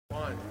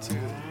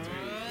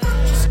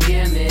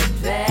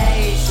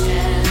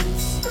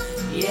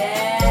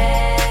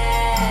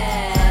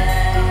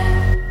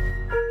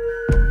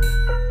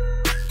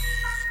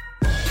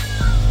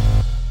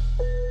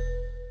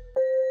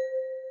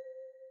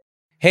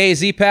Hey,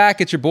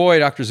 Z-Pack, it's your boy,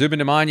 Dr. Zubin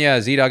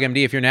Damania, Z-Dog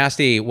MD, if you're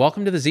nasty.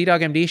 Welcome to the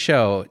Z-Dog MD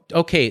show.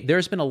 Okay,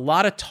 there's been a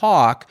lot of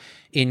talk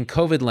in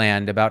COVID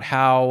land about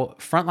how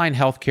frontline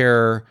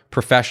healthcare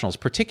professionals,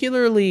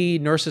 particularly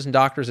nurses and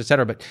doctors, et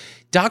cetera, but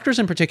doctors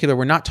in particular,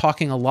 we're not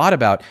talking a lot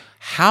about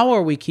how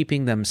are we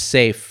keeping them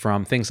safe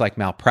from things like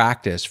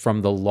malpractice,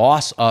 from the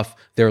loss of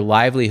their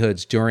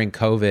livelihoods during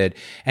COVID,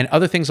 and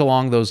other things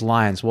along those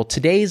lines. Well,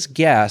 today's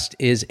guest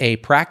is a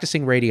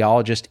practicing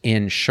radiologist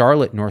in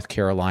Charlotte, North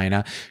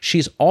Carolina.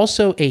 She's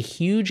also a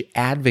huge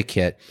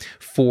advocate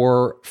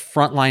for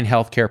frontline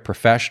healthcare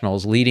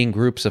professionals, leading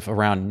groups of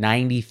around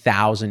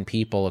 90,000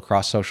 people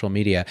across social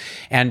media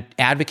and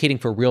advocating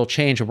for real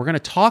change. And we're going to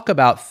talk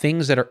about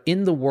things that are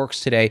in the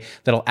works today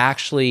that'll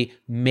actually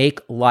make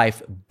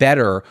life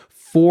better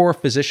for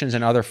physicians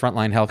and other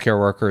frontline healthcare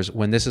workers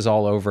when this is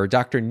all over.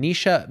 Dr.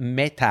 Nisha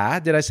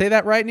Mehta, did I say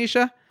that right,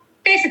 Nisha?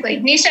 Basically,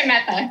 Nisha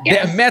Mehta.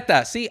 Yes.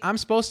 Mehta. See, I'm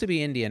supposed to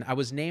be Indian. I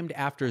was named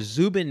after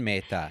Zubin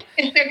Mehta.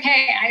 It's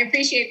okay. I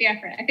appreciate the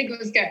effort. I think it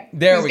was good.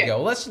 There we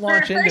go. Let's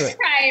launch into it. First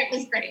try, it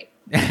was great.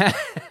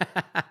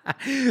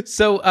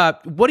 So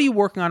what are you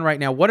working on right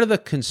now? What are the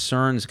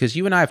concerns? Because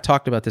you and I have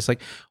talked about this.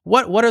 Like,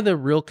 what are the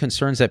real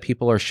concerns that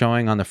people are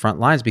showing on the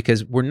front lines? Because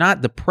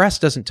the press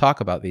doesn't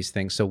talk about these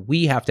things, so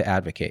we have to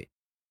advocate.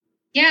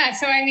 Yeah.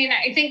 So, I mean,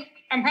 I think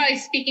I'm probably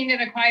speaking to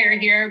the choir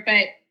here,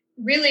 but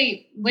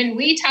really, when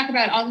we talk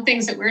about all the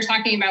things that we're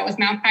talking about with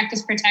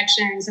malpractice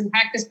protections and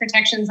practice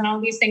protections and all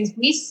these things,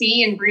 we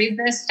see and breathe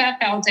this stuff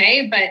all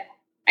day. But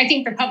I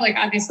think the public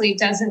obviously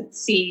doesn't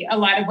see a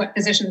lot of what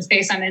physicians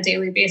face on a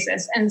daily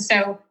basis. And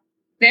so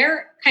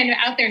they're kind of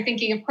out there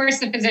thinking, of course,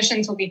 the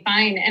physicians will be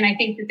fine. And I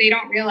think that they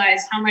don't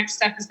realize how much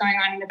stuff is going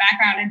on in the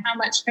background and how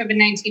much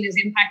COVID-19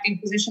 is impacting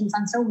physicians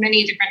on so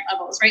many different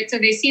levels, right? So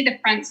they see the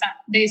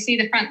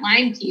front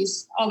line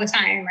piece all the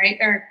time, right?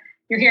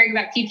 You're hearing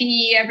about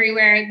PPE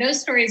everywhere. Those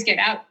stories get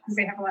out because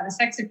they have a lot of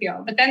sex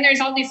appeal. But then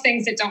there's all these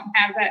things that don't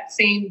have that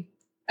same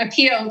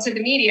appeal to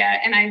the media.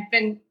 And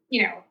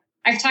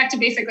I've talked to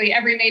basically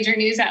every major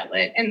news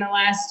outlet in the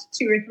last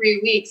 2 or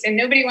 3 weeks, and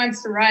nobody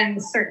wants to run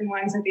certain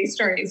ones of these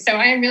stories. So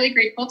I am really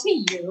grateful to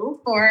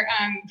you for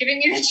giving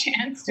me the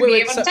chance to be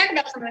able to talk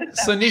about some of this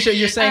stuff. So Nisha,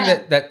 you're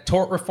saying that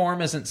tort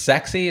reform isn't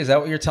sexy? Is that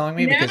what you're telling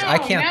me? Because I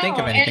can't think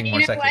of anything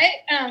more sexy.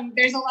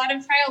 There's a lot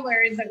of trial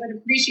lawyers that would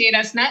appreciate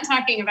us not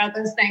talking about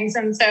those things.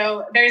 And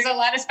so there's a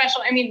lot of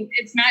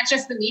it's not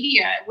just the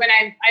media. When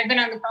I've been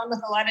on the phone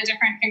with a lot of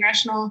different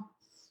congressional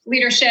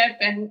leadership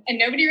and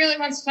nobody really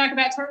wants to talk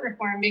about tort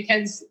reform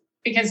because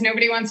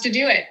nobody wants to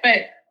do it.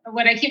 But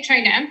what I keep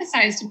trying to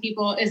emphasize to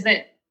people is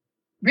that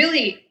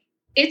really,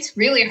 it's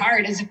really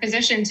hard as a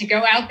physician to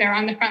go out there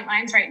on the front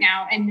lines right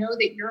now and know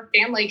that your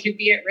family could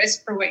be at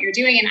risk for what you're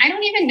doing. And I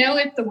don't even know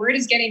if the word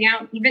is getting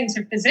out even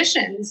to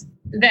physicians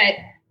that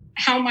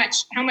how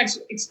much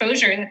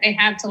exposure that they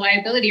have to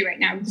liability right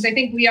now, because I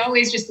think we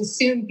always just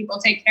assume people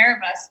take care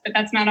of us, but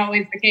that's not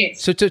always the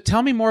case. So to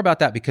tell me more about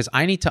that, because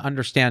I need to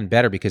understand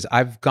better, because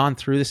I've gone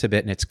through this a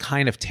bit and it's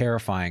kind of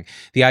terrifying.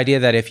 The idea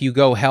that if you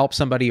go help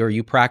somebody or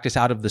you practice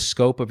out of the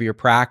scope of your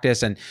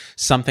practice and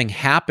something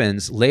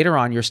happens later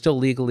on, you're still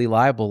legally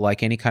liable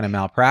like any kind of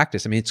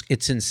malpractice. I mean,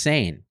 it's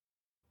insane.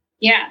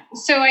 Yeah.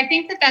 So I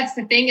think that's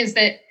the thing is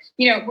that,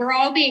 we're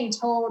all being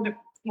told,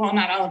 well,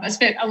 not all of us,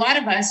 but a lot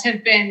of us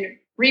have been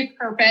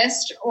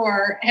repurposed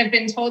or have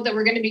been told that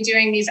we're going to be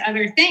doing these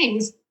other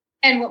things.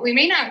 And what we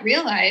may not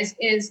realize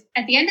is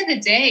at the end of the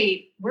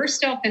day, we're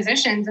still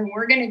physicians and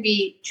we're going to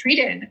be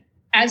treated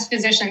as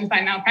physicians by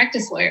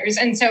malpractice lawyers.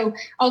 And so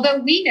although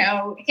we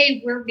know,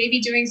 hey, we're maybe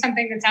doing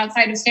something that's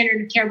outside of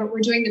standard of care, but we're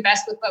doing the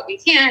best with what we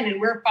can,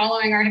 and we're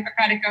following our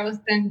Hippocratic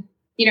Oath and,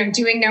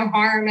 doing no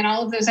harm and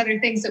all of those other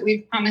things that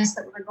we've promised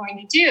that we're going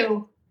to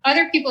do,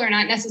 other people are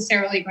not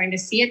necessarily going to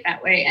see it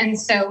that way. And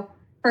so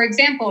for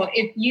example,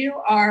 if you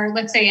are,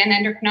 let's say, an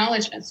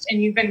endocrinologist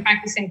and you've been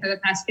practicing for the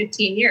past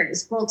 15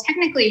 years, well,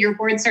 technically you're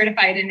board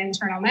certified in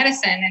internal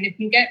medicine. And if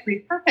you get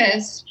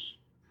repurposed,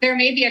 there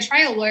may be a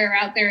trial lawyer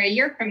out there a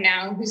year from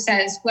now who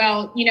says,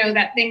 well,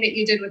 that thing that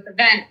you did with the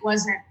vent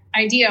wasn't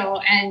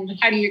ideal. And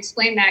how do you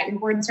explain that? You're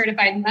board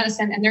certified in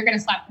medicine, and they're going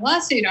to slap a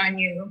lawsuit on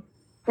you.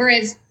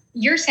 Whereas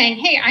you're saying,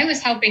 hey, I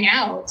was helping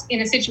out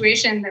in a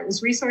situation that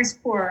was resource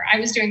poor. I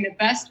was doing the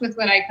best with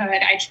what I could.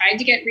 I tried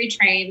to get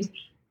retrained.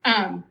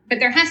 But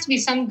there has to be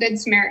some good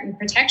Samaritan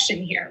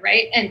protection here,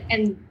 right?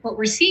 And what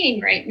we're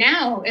seeing right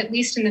now, at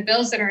least in the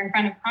bills that are in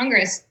front of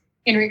Congress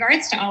in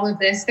regards to all of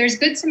this, there's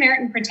good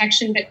Samaritan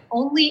protection, but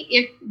only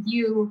if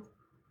you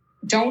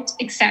don't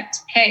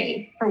accept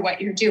pay for what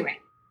you're doing.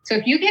 So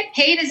if you get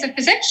paid as a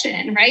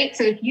physician, right?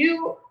 So if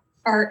you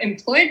are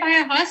employed by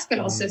a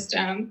hospital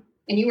system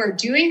and you are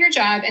doing your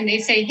job and they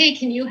say, hey,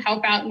 can you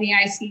help out in the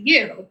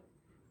ICU?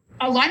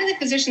 A lot of the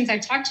physicians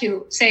I've talked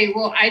to say,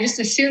 well, I just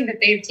assume that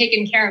they've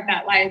taken care of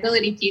that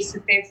liability piece,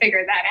 that they've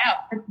figured that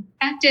out. But the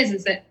fact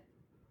is that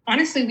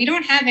honestly, we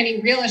don't have any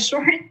real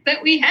assurance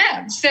that we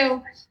have.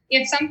 So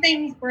if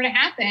something were to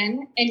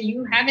happen and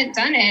you haven't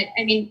done it,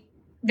 I mean,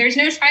 there's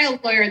no trial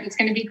lawyer that's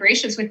going to be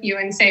gracious with you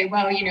and say,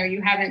 well,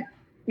 you haven't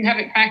you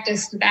haven't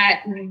practiced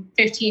that in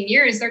 15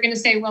 years, they're going to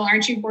say, well,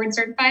 aren't you board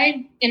certified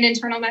in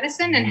internal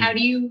medicine? And how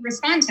do you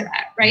respond to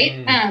that?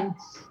 Right.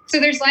 So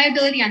there's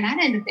liability on that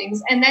end of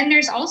things. And then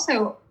there's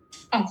also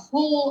a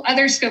whole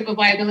other scope of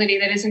liability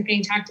that isn't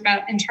being talked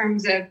about in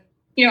terms of,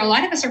 a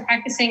lot of us are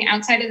practicing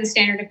outside of the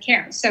standard of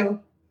care. So,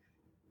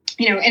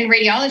 in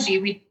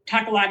radiology, we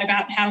talk a lot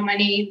about how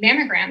many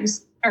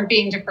mammograms are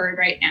being deferred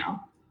right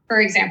now, for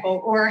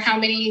example, or how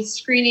many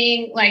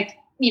screening,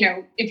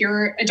 if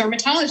you're a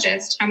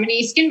dermatologist, how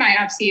many skin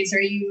biopsies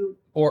are you?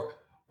 Or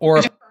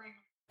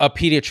a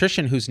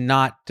pediatrician who's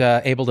not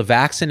able to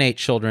vaccinate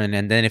children.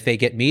 And then if they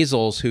get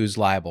measles, who's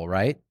liable,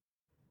 right?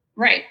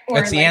 Right. Or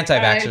that's the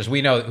anti-vaxxers.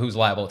 We know who's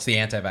liable. It's the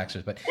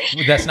anti-vaxxers, but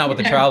that's not what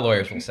the trial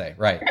lawyers will say.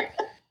 Right.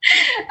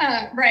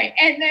 Right.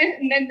 And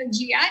then the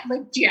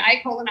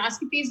GI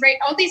colonoscopies, right?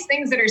 All these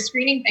things that are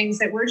screening things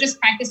that we're just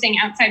practicing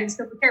outside of the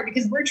scope of care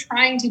because we're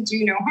trying to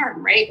do no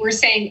harm, right? We're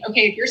saying,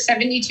 okay, if you're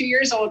 72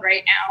 years old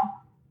right now,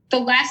 the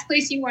last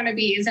place you want to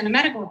be is in a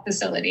medical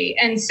facility.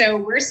 And so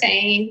we're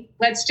saying,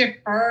 let's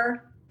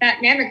defer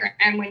that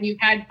mammogram when you've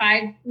had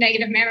 5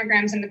 negative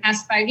mammograms in the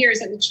past 5 years,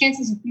 and the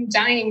chances of you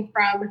dying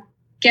from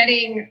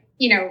getting,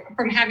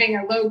 from having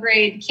a low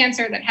grade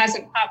cancer that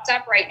hasn't popped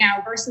up right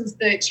now versus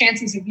the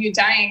chances of you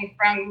dying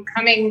from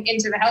coming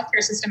into the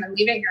healthcare system and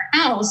leaving your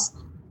house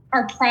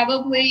are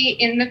probably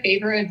in the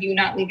favor of you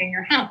not leaving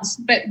your house.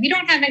 But we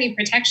don't have any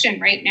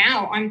protection right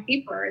now on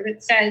paper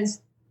that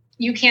says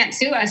you can't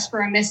sue us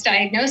for a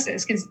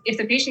misdiagnosis. Because if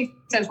the patient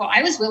says, well,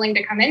 I was willing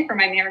to come in for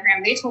my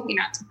mammogram, they told me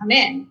not to come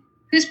in.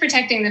 Who's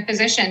protecting the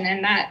physician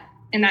in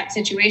that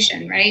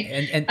situation, right?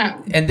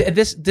 And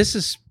this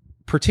is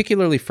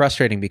particularly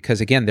frustrating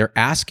because, again, they're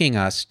asking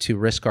us to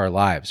risk our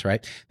lives,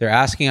 right? They're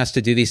asking us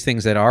to do these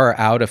things that are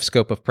out of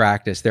scope of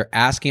practice. They're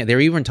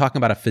even talking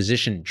about a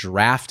physician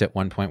draft at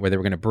one point where they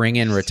were going to bring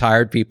in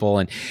retired people.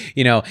 And,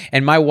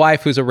 and my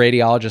wife, who's a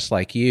radiologist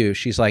like you,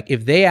 she's like,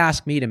 if they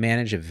ask me to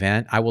manage an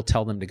event, I will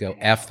tell them to go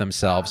F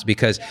themselves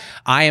because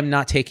I am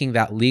not taking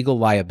that legal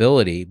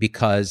liability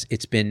because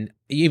it's been,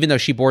 even though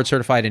she board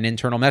certified in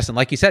internal medicine,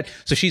 like you said,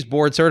 so she's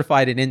board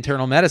certified in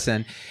internal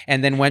medicine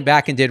and then went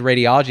back and did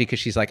radiology because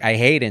she's like, I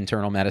hate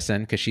internal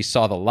medicine because she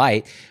saw the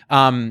light.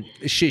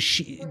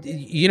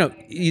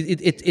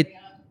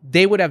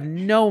 They would have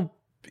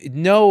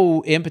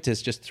no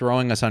impetus just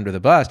throwing us under the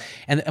bus.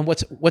 And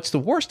what's the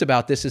worst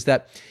about this is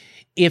that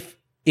if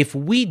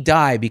we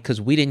die because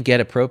we didn't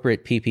get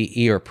appropriate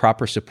PPE or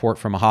proper support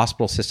from a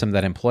hospital system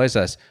that employs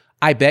us,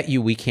 I bet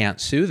you we can't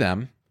sue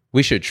them.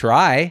 We should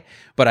try,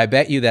 but I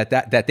bet you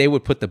that they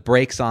would put the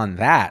brakes on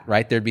that,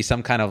 right? There'd be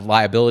some kind of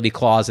liability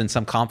clause in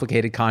some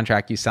complicated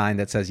contract you sign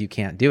that says you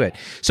can't do it.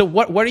 So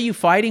what are you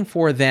fighting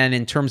for then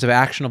in terms of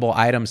actionable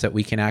items that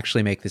we can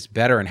actually make this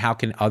better, and how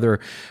can other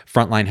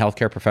frontline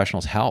healthcare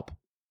professionals help?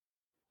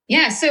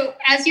 Yeah, so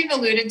as you've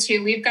alluded to,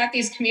 we've got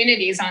these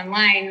communities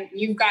online.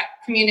 You've got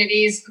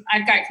communities,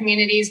 I've got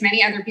communities,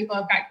 many other people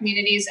have got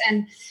communities.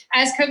 And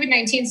as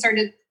COVID-19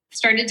 started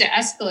to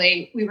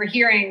escalate, we were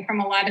hearing from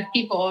a lot of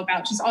people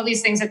about just all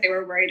these things that they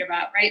were worried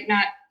about, right?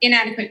 Not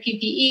inadequate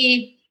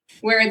PPE,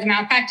 where are the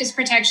malpractice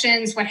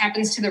protections, what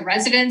happens to the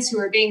residents who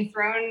are being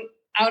thrown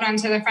out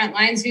onto the front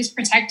lines, who's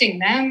protecting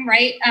them,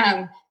 right?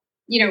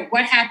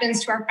 What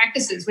happens to our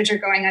practices, which are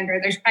going under?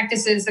 There's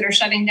practices that are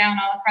shutting down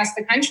all across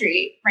the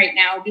country right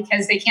now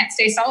because they can't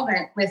stay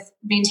solvent with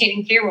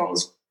maintaining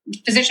payrolls.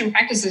 Physician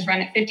practices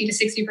run at 50 to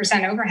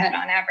 60% overhead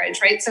on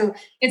average, right? So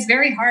it's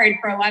very hard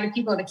for a lot of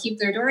people to keep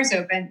their doors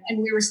open.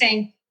 And we were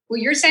saying, well,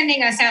 you're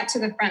sending us out to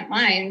the front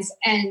lines,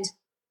 and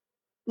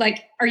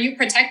are you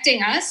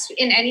protecting us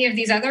in any of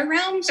these other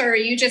realms? Or are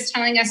you just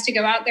telling us to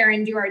go out there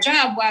and do our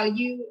job while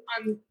you,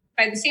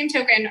 by the same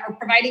token, are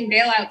providing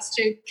bailouts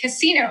to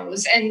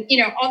casinos and,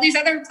 all these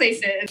other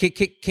places?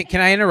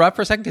 Can I interrupt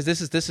for a second? Because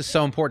this is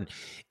so important.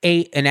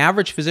 An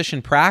average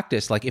physician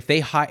practice, like if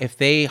they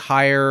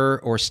hire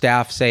or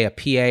staff, say, a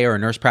PA or a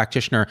nurse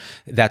practitioner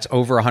that's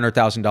over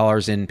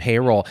 $100,000 in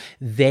payroll,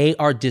 they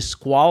are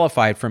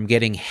disqualified from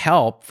getting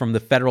help from the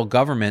federal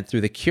government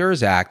through the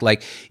Cures Act.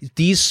 Like,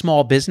 these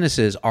small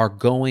businesses are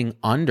going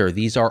under.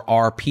 These are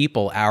our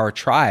people, our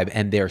tribe,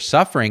 and they're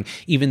suffering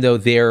even though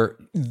they're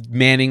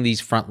manning these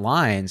front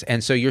lines.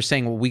 And so you're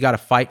saying, well, we got to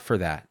fight for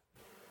that.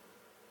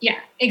 Yeah,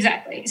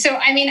 exactly. So,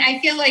 I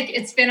feel like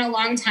it's been a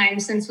long time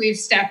since we've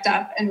stepped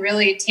up and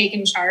really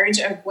taken charge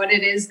of what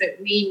it is that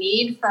we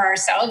need for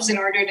ourselves in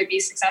order to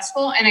be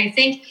successful. And I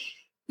think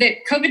that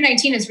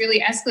COVID-19 has really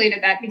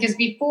escalated that, because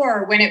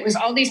before, when it was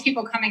all these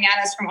people coming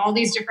at us from all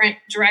these different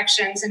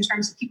directions in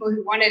terms of people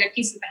who wanted a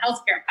piece of the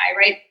healthcare pie,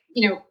 right?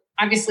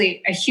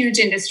 Obviously a huge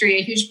industry,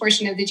 a huge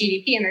portion of the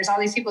GDP, and there's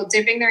all these people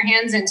dipping their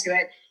hands into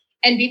it.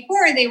 And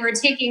before, they were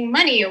taking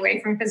money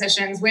away from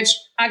physicians, which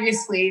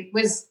obviously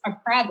was a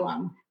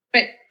problem.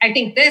 But I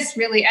think this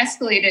really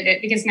escalated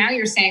it, because now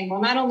you're saying,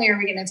 well, not only are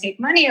we going to take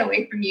money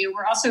away from you,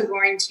 we're also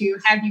going to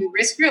have you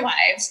risk your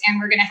lives,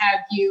 and we're going to have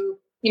you,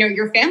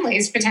 your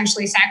families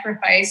potentially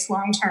sacrifice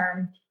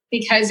long-term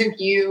because of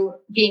you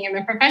being in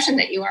the profession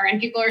that you are. And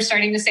people are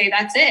starting to say,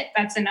 that's it,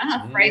 that's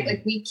enough, right?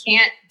 Like we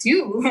can't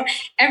do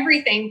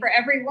everything for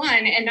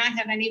everyone and not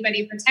have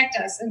anybody protect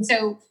us. And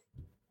so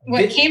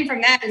what came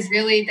from that is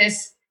really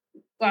this,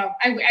 well,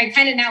 I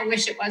kind of now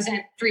wish it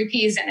wasn't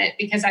 3Ps in it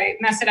because I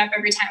mess it up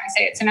every time I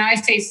say it. So now I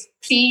say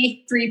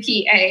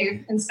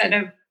C3PA instead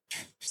of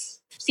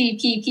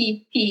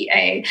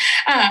CPPPA,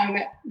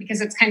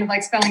 because it's kind of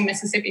like spelling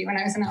Mississippi when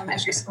I was in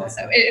elementary school.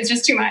 So it's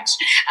just too much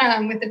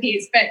with the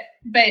P's.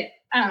 But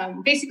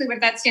basically what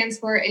that stands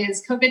for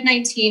is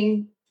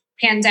COVID-19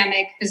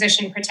 Pandemic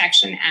Physician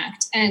Protection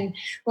Act. And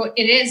what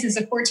it is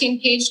a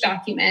 14-page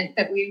document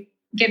that we've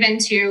given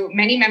to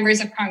many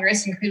members of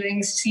Congress,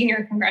 including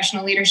senior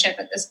congressional leadership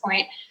at this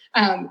point,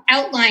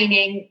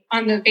 outlining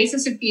on the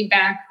basis of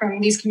feedback from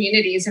these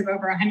communities of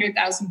over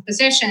 100,000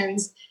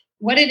 physicians,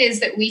 what it is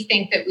that we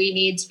think that we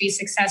need to be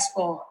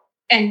successful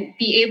and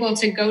be able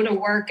to go to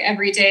work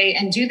every day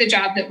and do the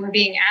job that we're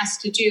being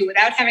asked to do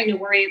without having to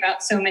worry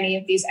about so many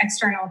of these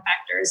external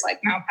factors like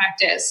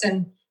malpractice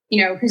and,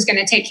 who's going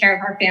to take care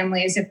of our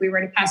families if we were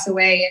to pass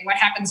away and what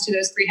happens to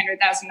those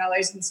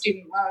 $300,000 in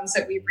student loans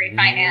that we've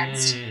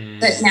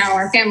refinanced that now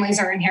our families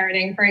are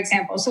inheriting, for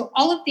example. So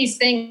all of these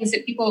things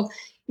that people,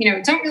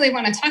 don't really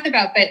want to talk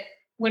about, but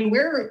when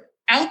we're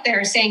out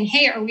there saying,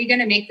 hey, are we going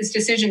to make this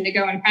decision to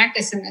go and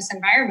practice in this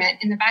environment?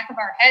 In the back of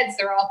our heads,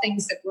 they're all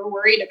things that we're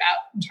worried about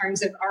in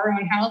terms of our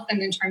own health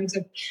and in terms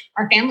of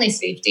our family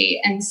safety.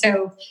 And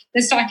so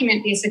this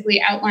document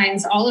basically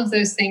outlines all of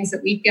those things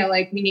that we feel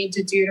like we need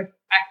to do to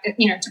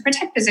practice, to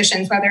protect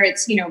physicians, whether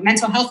it's,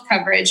 mental health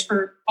coverage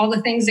for all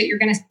the things that you're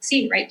going to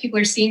see, right? People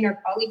are seeing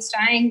their colleagues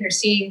dying. They're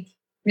seeing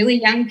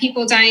really young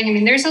people dying. I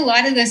mean, there's a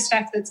lot of this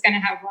stuff that's going to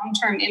have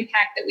long-term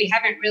impact that we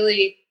haven't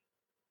really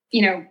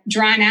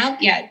drawn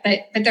out yet, but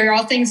they're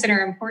all things that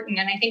are important.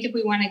 And I think if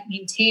we want to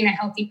maintain a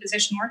healthy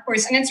physician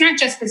workforce, and it's not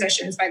just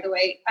physicians, by the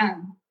way,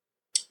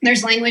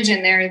 there's language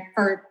in there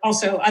for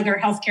also other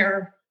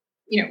healthcare,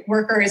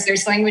 workers.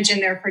 There's language in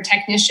there for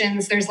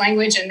technicians. There's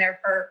language in there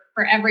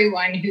for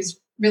everyone who's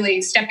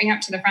really stepping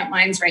up to the front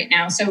lines right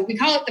now. So we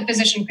call it the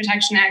Physician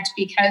Protection Act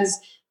because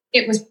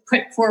it was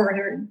put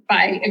forward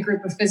by a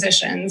group of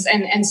physicians,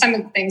 and some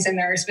of the things in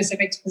there are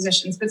specific to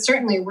physicians, but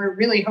certainly we're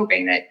really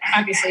hoping that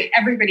obviously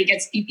everybody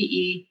gets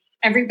PPE,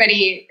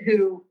 everybody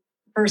who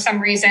for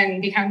some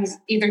reason becomes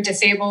either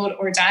disabled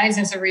or dies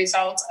as a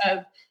result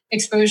of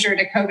exposure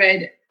to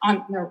COVID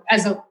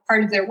as a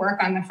part of their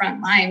work on the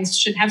front lines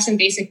should have some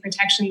basic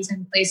protections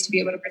in place to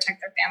be able to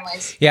protect their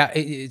families. Yeah,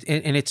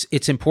 and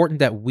it's important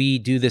that we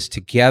do this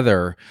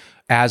together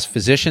as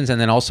physicians and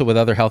then also with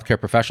other healthcare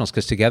professionals,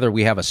 because together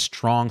we have a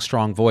strong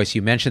voice.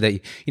 You mentioned that,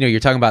 you're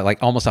talking about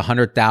like almost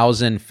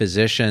 100,000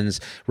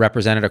 physicians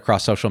represented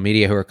across social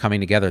media who are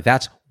coming together.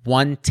 That's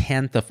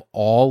 1/10 of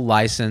all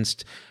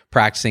licensed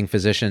practicing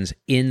physicians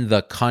in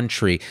the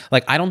country.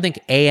 Like, I don't think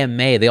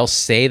AMA, they'll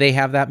say they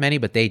have that many,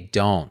 but they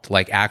don't.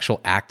 Like actual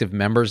active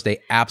members, they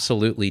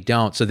absolutely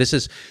don't. So this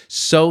is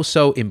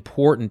so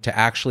important to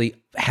actually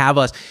have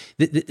us.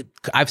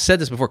 I've said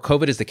this before,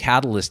 COVID is the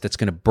catalyst that's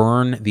going to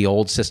burn the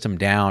old system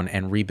down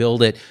and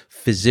rebuild it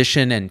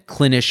physician and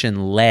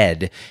clinician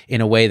led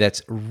in a way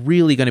that's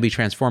really going to be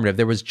transformative.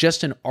 There was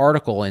just an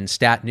article in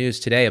Stat News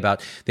today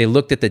about, they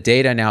looked at the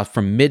data now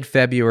from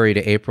mid-February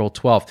to April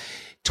 12th.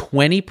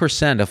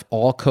 20% of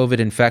all COVID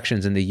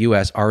infections in the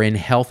US are in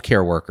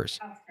healthcare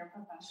workers.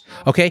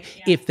 Okay,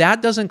 yeah. If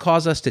that doesn't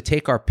cause us to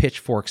take our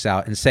pitchforks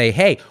out and say,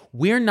 hey,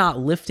 we're not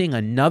lifting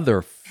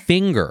another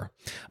finger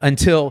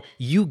until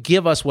you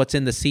give us what's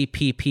in the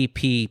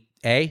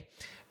CPPPA,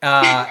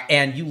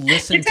 and you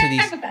listen to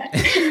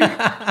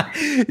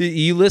these,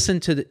 you listen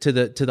to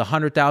the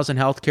 100,000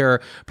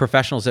 healthcare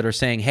professionals that are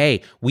saying,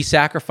 "Hey, we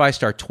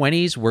sacrificed our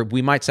 20s.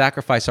 We might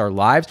sacrifice our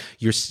lives.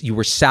 You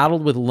were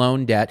saddled with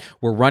loan debt.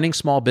 We're running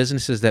small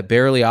businesses that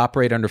barely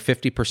operate under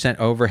 50%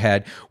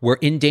 overhead. We're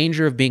in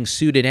danger of being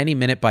sued at any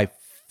minute by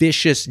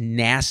vicious,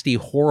 nasty,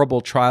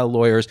 horrible trial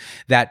lawyers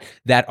that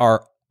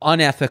are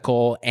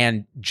unethical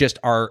and just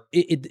are,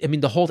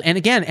 the whole, and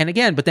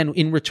again, but then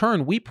in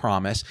return, we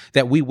promise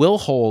that we will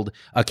hold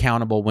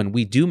accountable when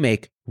we do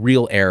make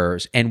real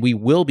errors, and we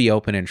will be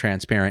open and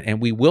transparent,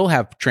 and we will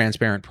have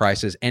transparent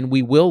prices, and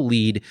we will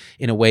lead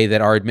in a way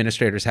that our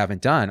administrators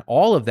haven't done.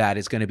 All of that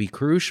is going to be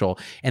crucial.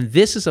 And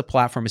this is a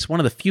platform, it's one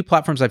of the few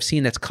platforms I've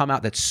seen that's come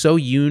out that's so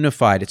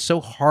unified. It's so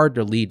hard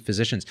to lead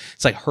physicians.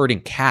 It's like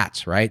herding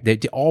cats, right? They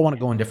all want to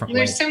go in different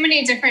ways. There's so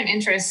many different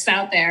interests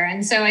out there.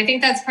 And so I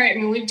think that's part,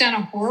 we've done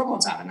a horrible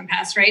job in the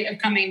past, right, of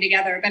coming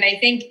together. But I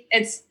think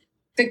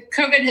the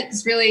COVID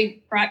has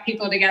really brought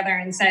people together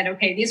and said,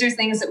 okay, these are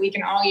things that we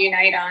can all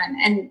unite on.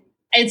 And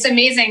it's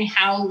amazing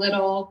how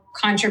little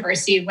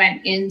controversy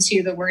went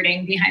into the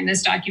wording behind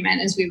this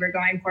document as we were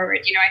going forward.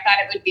 I thought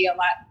it would be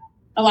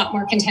a lot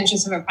more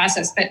contentious of a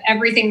process, but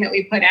everything that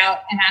we put out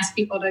and asked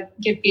people to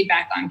give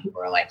feedback on,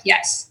 people were like,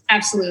 yes,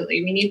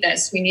 absolutely. We need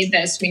this. We need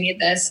this. We need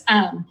this.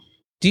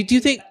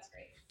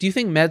 Do you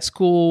think med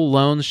school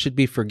loans should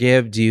be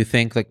forgiven? Do you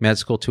think like med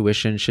school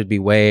tuition should be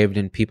waived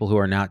and people who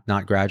are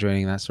not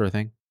graduating, that sort of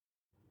thing?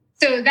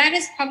 So that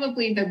is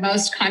probably the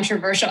most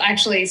controversial,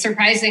 actually,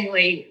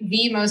 surprisingly,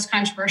 the most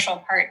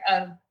controversial part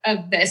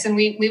of this. And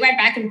we went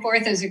back and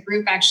forth as a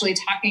group actually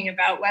talking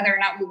about whether or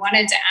not we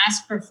wanted to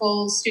ask for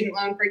full student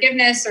loan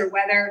forgiveness or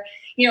whether,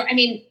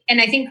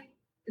 and I think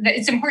that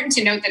it's important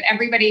to note that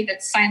everybody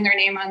that signed their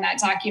name on that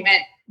document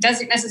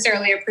doesn't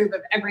necessarily approve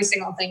of every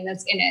single thing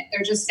that's in it.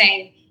 They're just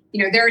saying,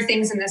 there are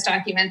things in this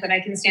document that I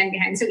can stand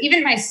behind. So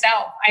even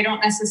myself, I don't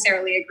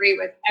necessarily agree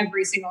with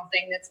every single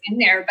thing that's in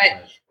there.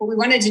 But what we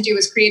wanted to do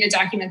was create a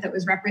document that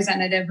was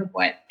representative of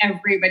what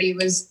everybody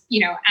was,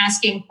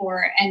 asking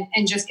for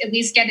and just at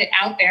least get it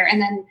out there.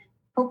 And then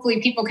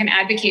hopefully people can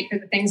advocate for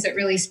the things that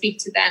really speak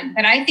to them.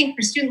 But I think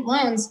for student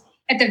loans,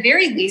 at the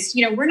very least,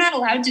 we're not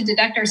allowed to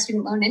deduct our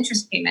student loan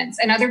interest payments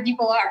and other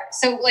people are.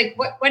 So like,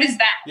 what is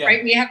that,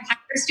 right? We have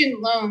higher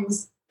student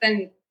loans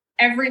than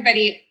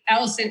everybody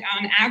else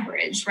on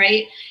average,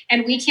 right?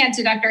 And we can't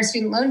deduct our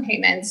student loan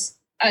payments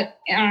on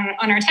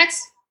our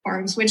tax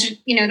forms, which,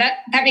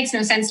 that makes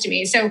no sense to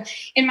me. So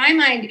in my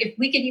mind, if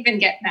we could even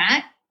get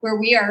that, where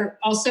we are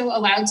also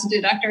allowed to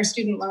deduct our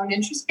student loan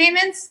interest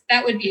payments,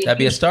 that'd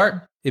be a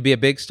start. It'd be a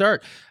big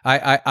start.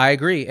 I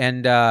agree.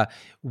 And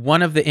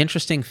one of the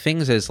interesting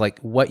things is like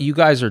what you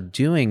guys are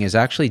doing is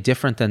actually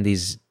different than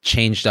these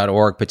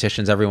change.org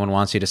petitions everyone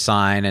wants you to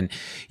sign and,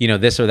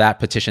 this or that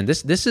petition.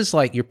 This is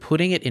like you're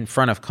putting it in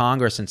front of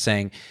Congress and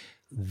saying,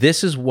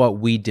 this is what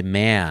we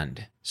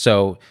demand.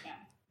 So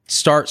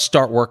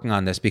start working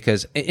on this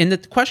and the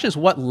question is,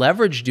 what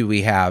leverage do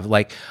we have?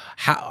 Like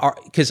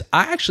because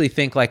I actually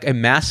think like a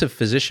massive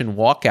physician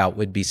walkout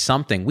would be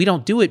something. We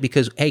don't do it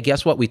because, hey,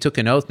 guess what? We took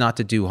an oath not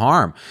to do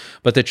harm.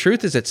 But the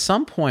truth is at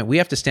some point we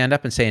have to stand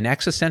up and say an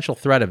existential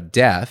threat of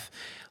death,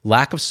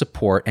 lack of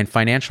support, and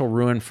financial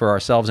ruin for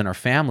ourselves and our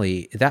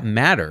family, that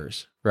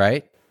matters,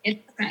 right?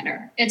 It does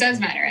matter. It does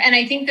matter. And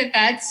I think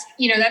that's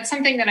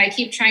something that I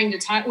keep trying to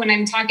talk when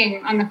I'm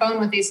talking on the phone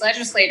with these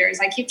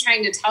legislators. I keep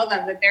trying to tell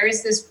them that there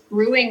is this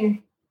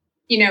brewing,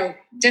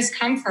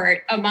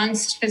 discomfort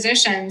amongst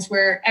physicians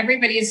where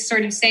everybody is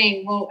sort of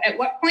saying, well, at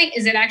what point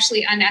is it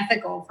actually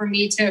unethical for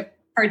me to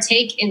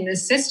partake in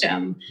this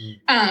system?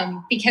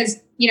 Because,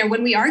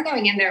 when we are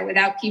going in there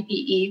without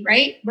PPE,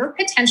 right, we're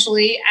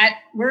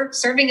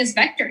serving as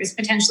vectors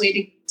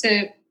potentially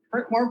to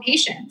hurt more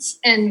patients.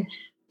 And,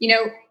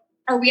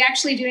 are we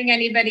actually doing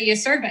anybody a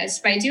service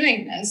by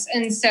doing this?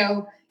 And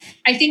so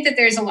I think that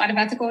there's a lot of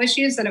ethical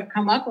issues that have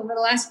come up over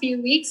the last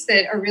few weeks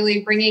that are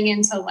really bringing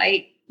into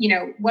light,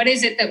 what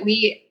is it that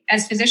we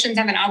as physicians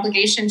have an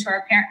obligation to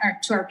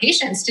our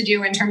patients to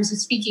do in terms of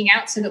speaking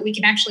out so that we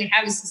can actually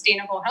have a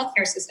sustainable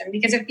healthcare system?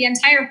 Because if the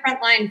entire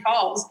front line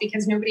falls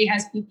because nobody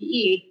has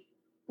PPE,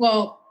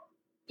 well,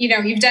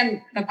 you've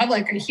done the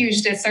public a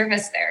huge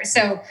disservice there.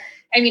 So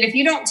if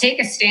you don't take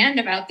a stand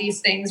about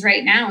these things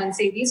right now and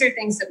say, these are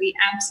things that we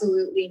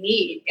absolutely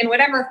need in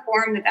whatever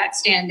form that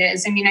stand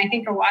is, I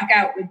think a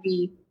walkout would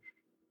be,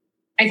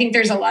 I think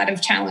there's a lot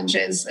of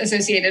challenges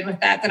associated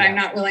with that I'm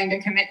not willing to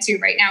commit to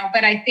right now.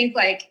 But I think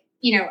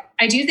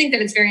I do think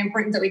that it's very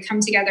important that we come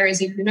together as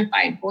a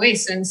unified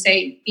voice and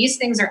say, these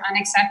things are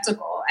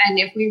unacceptable. And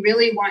if we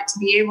really want to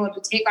be able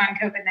to take on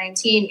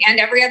COVID-19 and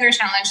every other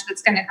challenge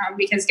that's going to come,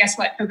 because guess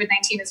what?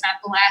 COVID-19 is not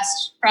the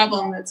last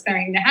problem that's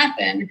going to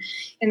happen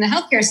in the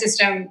healthcare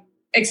system,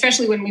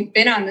 especially when we've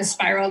been on this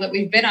spiral that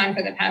we've been on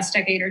for the past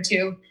decade or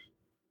two.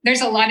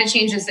 There's a lot of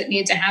changes that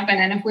need to happen.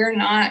 And if we're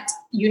not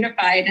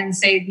unified and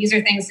say, these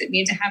are things that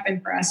need to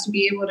happen for us to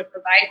be able to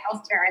provide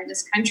healthcare in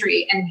this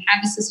country and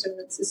have a system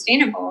that's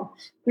sustainable,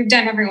 we've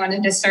done everyone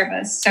a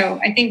disservice. So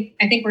I think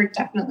we're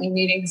definitely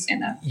needing to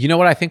stand up. You know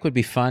what I think would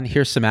be fun?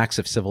 Here's some acts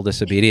of civil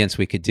disobedience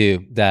we could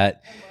do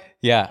that.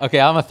 Yeah. Okay.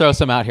 I'm going to throw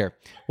some out here.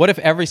 What if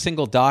every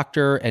single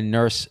doctor and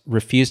nurse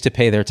refused to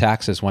pay their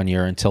taxes 1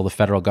 year until the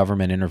federal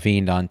government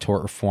intervened on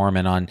tort reform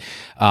and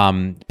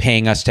on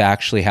paying us to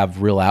actually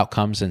have real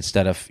outcomes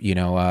instead of,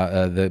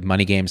 the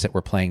money games that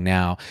we're playing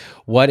now?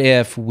 What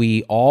if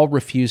we all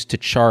refused to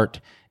chart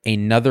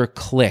another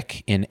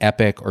click in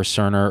Epic or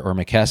Cerner or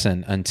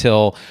McKesson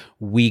until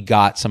we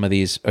got some of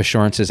these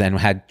assurances and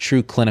had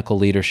true clinical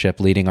leadership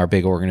leading our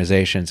big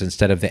organizations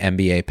instead of the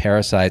MBA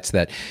parasites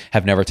that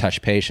have never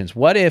touched patients?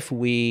 What if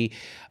we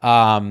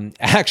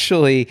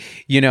actually,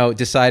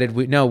 decided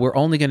we're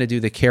only going to do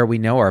the care we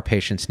know our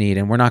patients need,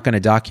 and we're not going to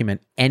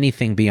document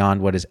anything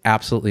beyond what is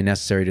absolutely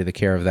necessary to the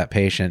care of that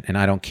patient, and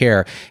I don't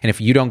care. And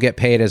if you don't get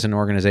paid as an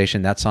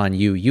organization, that's on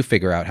you. You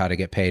figure out how to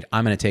get paid.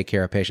 I'm going to take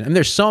care of patients. And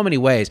there's so many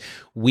ways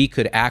we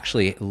could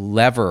actually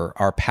lever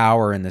our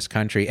power in this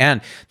country. And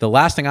the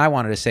last thing I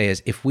wanted to say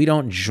is, if we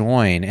don't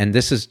join, and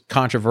this is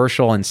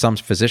controversial in some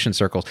physician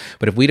circles,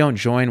 but if we don't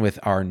join with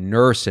our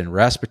nurse and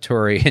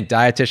respiratory and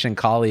dietitian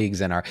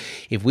colleagues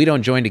if we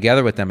don't join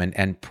together with them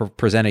and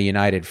present a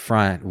united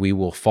front, we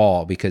will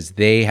fall, because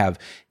they have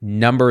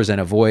numbers and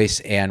a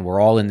voice, and we're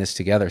all in this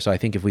together. So I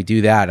think if we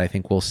do that, I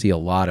think we'll see a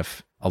lot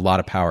of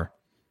power.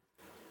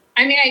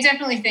 I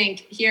definitely think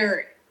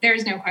here,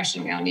 there's no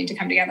question we all need to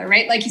come together,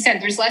 right? Like you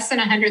said, there's less than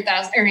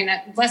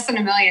 100,000, less than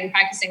 1 million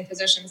practicing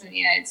physicians in the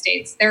United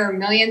States. There are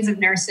millions of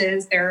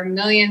nurses. There are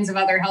millions of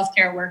other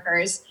healthcare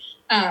workers.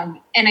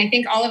 And I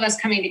think all of us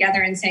coming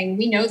together and saying,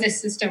 we know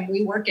this system,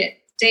 we work it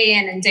day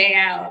in and day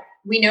out.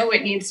 We know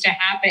what needs to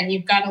happen.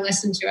 You've got to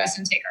listen to us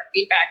and take our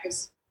feedback.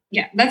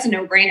 That's a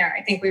no-brainer.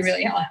 I think we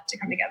really all have to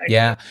come together.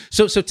 Yeah.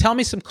 So tell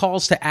me some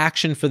calls to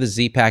action for the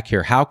Z-Pack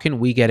here. How can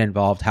we get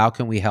involved? How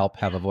can we help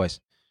have a voice?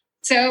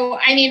 So,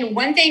 I mean,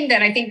 one thing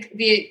that I think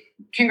the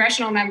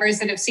congressional members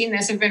that have seen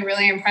this have been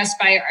really impressed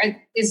by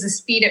is the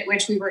speed at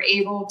which we were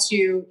able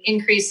to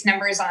increase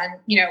numbers on,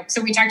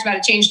 so we talked about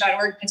a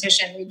change.org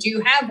petition. We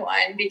do have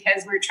one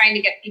because we're trying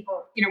to get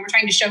people, we're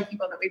trying to show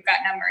people that we've got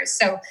numbers.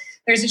 So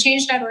there's a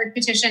change.org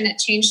petition at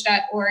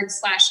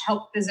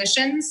change.org/help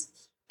physicians.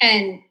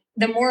 And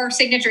the more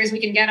signatures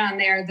we can get on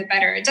there, the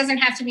better. It doesn't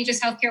have to be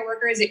just healthcare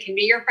workers. It can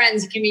be your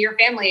friends. It can be your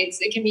families.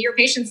 It can be your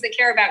patients that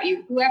care about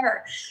you,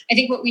 whoever. I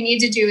think what we need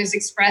to do is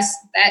express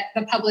that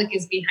the public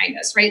is behind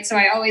us, right? So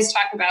I always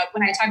talk about,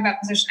 when I talk about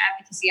physician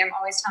advocacy, I'm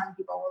always telling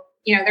people,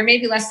 there may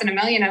be less than 1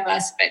 million of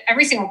us, but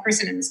every single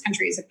person in this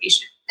country is a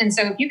patient. And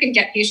so if you can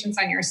get patients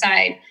on your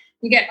side,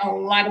 you get a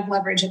lot of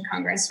leverage in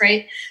Congress,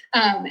 right?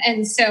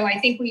 And so I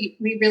think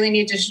we really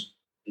need to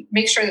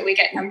make sure that we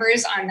get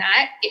numbers on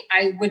that.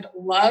 I would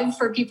love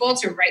for people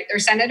to write their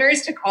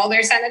senators, to call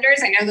their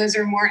senators. I know those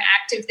are more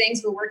active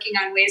things. We're working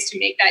on ways to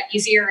make that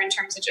easier in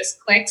terms of just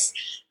clicks.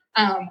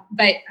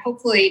 But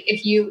hopefully,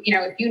 if you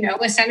know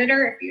a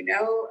senator, if you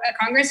know a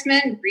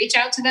congressman, reach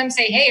out to them.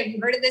 Say, hey, have you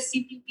heard of this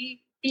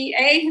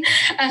CPPA?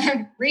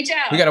 Reach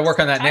out. We got to work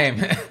on that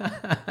name.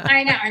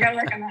 I know. I got to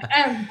work on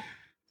that.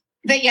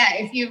 But yeah,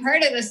 if you've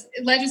heard of this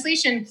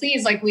legislation,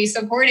 please, we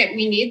support it.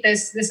 We need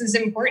this. This is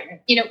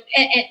important.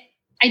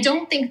 I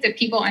don't think that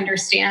people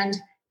understand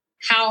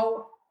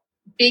how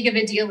big of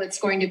a deal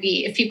it's going to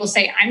be if people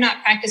say, I'm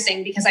not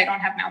practicing because I don't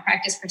have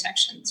malpractice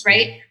protections,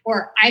 right?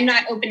 Or I'm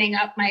not opening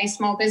up my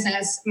small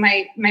business,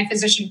 my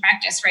physician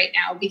practice right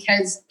now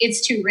because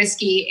it's too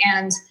risky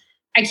and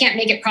I can't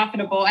make it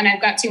profitable and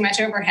I've got too much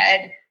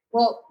overhead.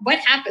 Well, what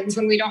happens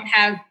when we don't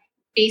have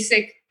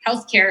basic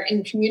healthcare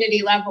in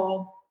community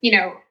level?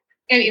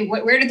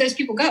 Where did those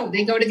people go?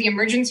 They go to the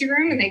emergency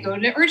room and they go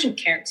to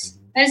urgent cares.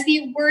 That is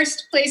the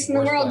worst place in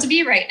the world to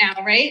be right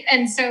now, right?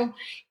 And so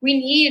we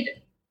need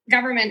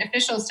government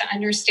officials to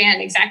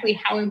understand exactly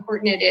how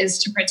important it is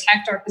to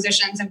protect our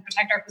physicians and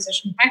protect our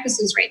physician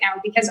practices right now,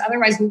 because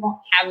otherwise we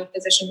won't have a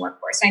physician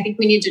workforce. And I think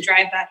we need to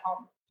drive that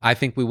home. I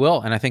think we will.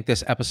 And I think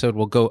this episode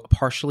will go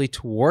partially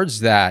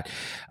towards that.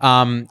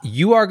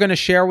 You are going to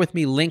share with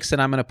me links that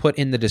I'm going to put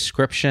in the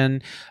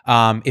description.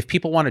 If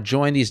people want to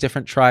join these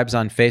different tribes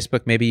on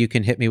Facebook, maybe you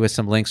can hit me with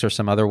some links or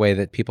some other way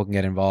that people can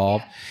get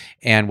involved.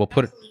 Yeah. And we'll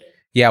put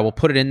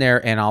it in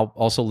there, and I'll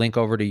also link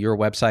over to your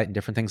website and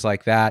different things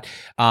like that.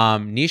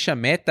 Nisha,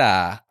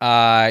 Mehta,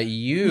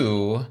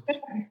 you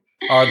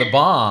are the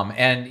bomb.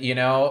 And,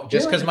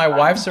 just because my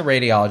wife's a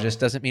radiologist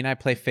doesn't mean I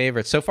play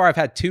favorites. So far, I've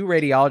had 2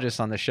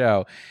 radiologists on the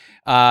show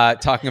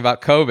talking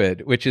about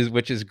COVID, which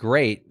is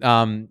great.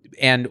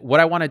 And what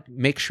I want to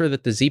make sure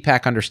that the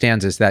Z-Pack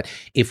understands is that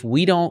if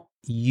we don't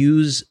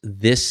use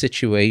this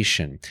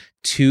situation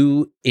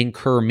to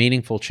incur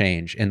meaningful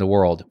change in the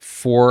world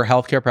for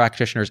healthcare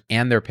practitioners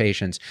and their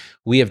patients,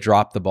 we have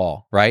dropped the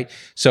ball, right?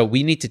 So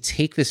we need to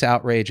take this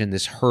outrage and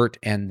this hurt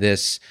and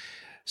this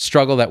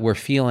struggle that we're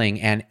feeling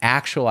and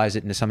actualize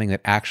it into something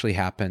that actually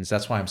happens.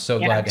 That's why I'm so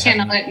glad to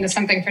channel it into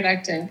something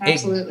productive.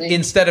 Absolutely.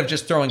 Instead of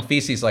just throwing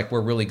feces like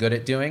we're really good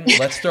at doing,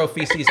 let's throw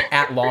feces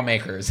at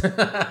lawmakers.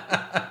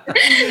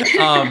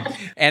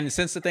 And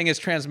since the thing is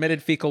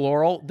transmitted fecal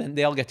oral, then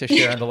they'll get to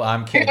share in the.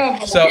 I'm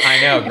kidding. So I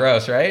know,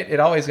 gross, right? I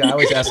always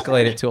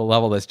escalate it to a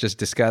level that's just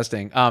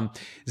disgusting.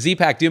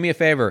 Z-Pack, do me a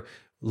favor.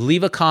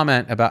 Leave a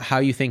comment about how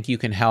you think you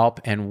can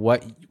help and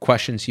what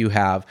questions you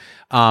have.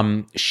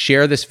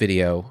 Share this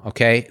video,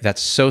 okay?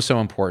 That's so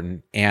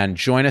important. And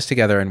join us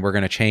together, and we're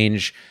going to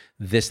change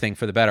this thing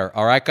for the better.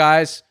 All right,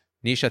 guys?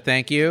 Nisha,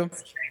 thank you.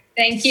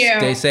 Thank you.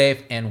 Stay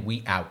safe, and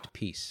we out.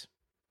 Peace.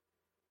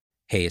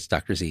 Hey, it's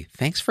Dr. Z.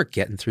 Thanks for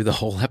getting through the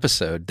whole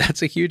episode.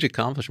 That's a huge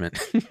accomplishment.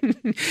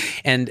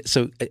 And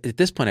so at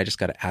this point, I just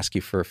got to ask you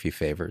for a few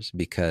favors,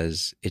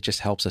 because it just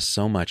helps us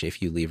so much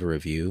if you leave a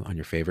review on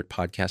your favorite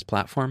podcast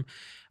platform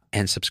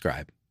and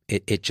subscribe.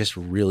 It just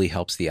really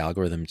helps the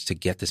algorithms to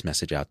get this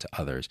message out to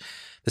others.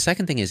 The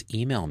second thing is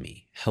email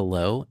me,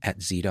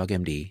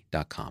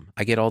 hello@zdogmd.com.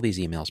 I get all these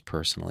emails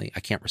personally. I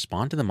can't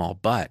respond to them all,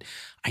 but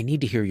I need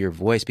to hear your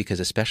voice,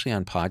 because especially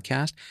on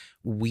podcast,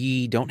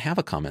 we don't have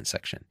a comment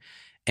section.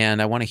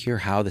 And I want to hear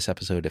how this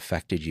episode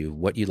affected you,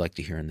 what you'd like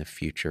to hear in the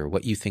future,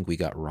 what you think we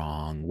got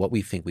wrong, what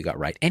we think we got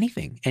right,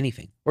 anything,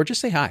 or just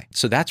say hi.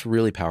 So that's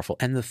really powerful.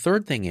 And the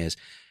third thing is,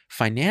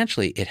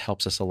 financially, it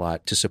helps us a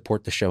lot to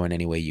support the show in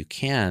any way you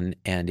can.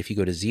 And if you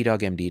go to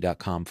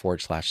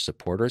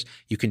zdogmd.com/supporters,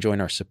 you can join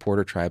our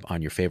supporter tribe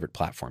on your favorite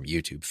platform,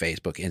 YouTube,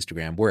 Facebook,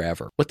 Instagram,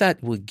 wherever. What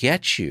that will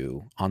get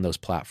you on those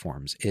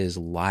platforms is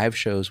live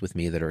shows with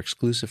me that are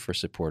exclusive for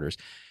supporters,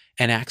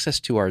 and access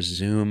to our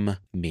Zoom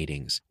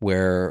meetings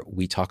where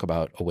we talk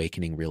about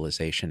awakening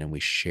realization and we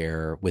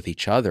share with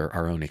each other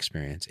our own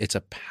experience. It's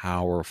a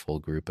powerful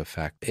group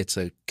effect. It's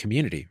a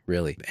community,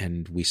 really.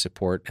 And we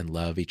support and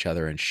love each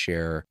other and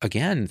share,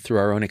 again, through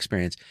our own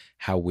experience,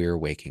 how we're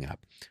waking up.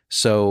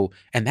 So,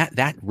 and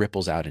that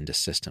ripples out into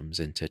systems,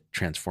 into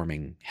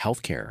transforming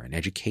healthcare and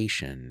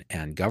education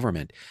and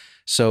government.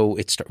 So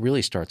it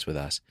really starts with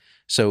us.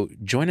 So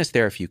join us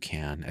there if you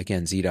can.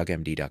 Again,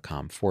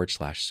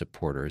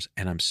 zdogmd.com/supporters.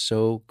 And I'm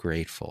so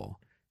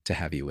grateful to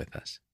have you with us.